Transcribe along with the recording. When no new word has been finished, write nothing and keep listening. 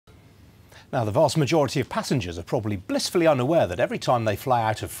Now, the vast majority of passengers are probably blissfully unaware that every time they fly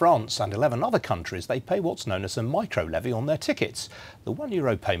out of France and 11 other countries, they pay what's known as a micro-levy on their tickets. The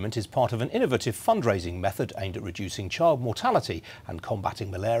 €1 payment is part of an innovative fundraising method aimed at reducing child mortality and combating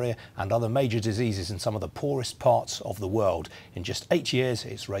malaria and other major diseases in some of the poorest parts of the world. In just 8 years,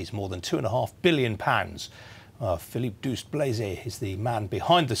 it's raised more than £2.5 billion. Philippe Douste-Blazy is the man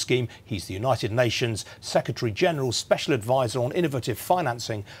behind the scheme. He's the United Nations Secretary-General's Special Advisor on Innovative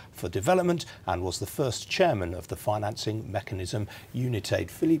Financing for Development and was the first chairman of the financing mechanism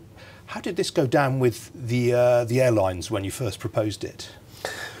UNITAID. Philippe, how did this go down with the airlines when you first proposed it?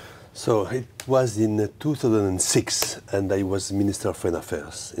 So it was in 2006 and I was Minister of Foreign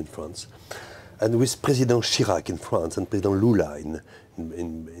Affairs in France. And with President Chirac in France and President Lula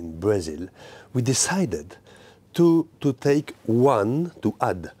in Brazil, we decided to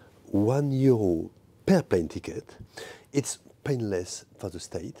add €1 per plane ticket. It's painless for the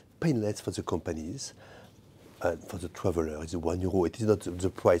state, painless for the companies, and for the traveler. It's €1. It is not the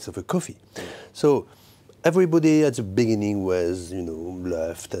price of a coffee. So everybody at the beginning was,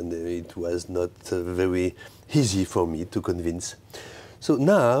 left, and it was not very easy for me to convince. So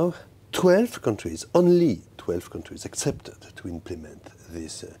now 12 countries, only 12 countries accepted to implement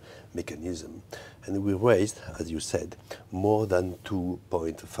this mechanism. And we raised, as you said, more than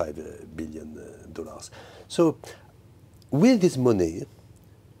 $2.5 billion. So with this money,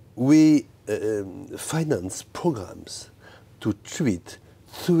 we finance programs to treat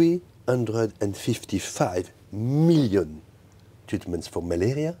 355 million treatments for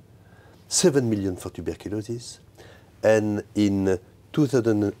malaria, 7 million for tuberculosis, and in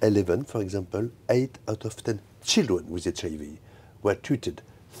 2011, for example, 8 out of 10 children with HIV were treated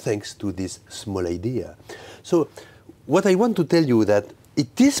thanks to this small idea. So what I want to tell you that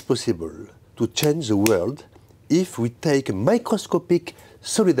it is possible to change the world if we take a microscopic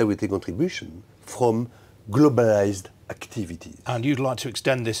solidarity contribution from globalized activities. And you'd like to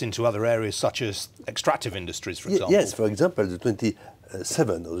extend this into other areas such as extractive industries, for example? Yes, for example, the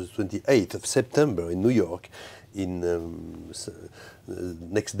 27th or the 28th of September in New York, in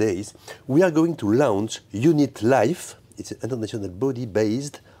next days, we are going to launch Unit Life. It's an international body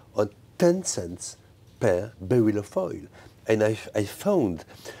based on 10 cents per barrel of oil. And I found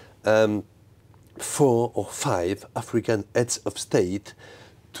 4 or 5 African heads of state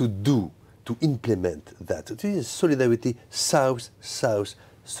to implement that. This is solidarity, South-South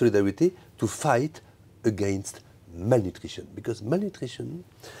solidarity to fight against malnutrition. Because malnutrition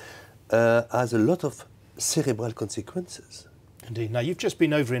has a lot of cerebral consequences. Indeed. Now, you've just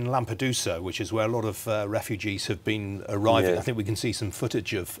been over in Lampedusa, which is where a lot of refugees have been arriving. Yeah. I think we can see some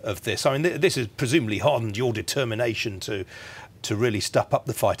footage of this. I mean, this has presumably hardened your determination to really step up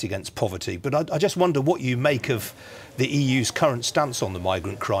the fight against poverty. But I just wonder what you make of the EU's current stance on the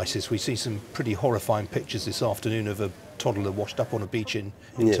migrant crisis. We see some pretty horrifying pictures this afternoon of a toddler washed up on a beach in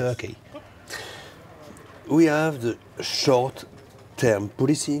yes. Turkey. We have the short-term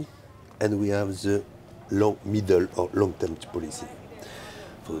policy and we have the middle or long-term policy.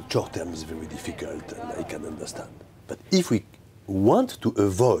 For the short term is very difficult and I can understand. But if we want to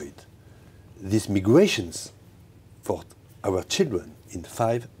avoid these migrations for our children in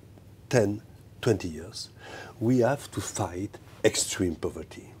 5, 10, 20 years, we have to fight extreme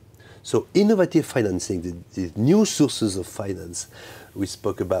poverty. So innovative financing, the new sources of finance we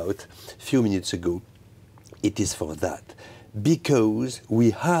spoke about a few minutes ago, it is for that. Because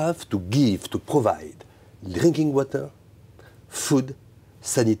we have to provide drinking water, food,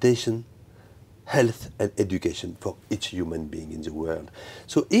 sanitation, health and education for each human being in the world.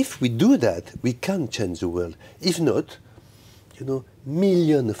 So if we do that, we can change the world. If not,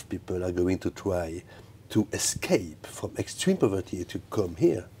 millions of people are going to try to escape from extreme poverty to come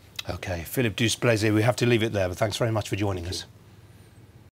here. Okay, Philippe Douste-Blazy, we have to leave it there, but thanks very much for joining us.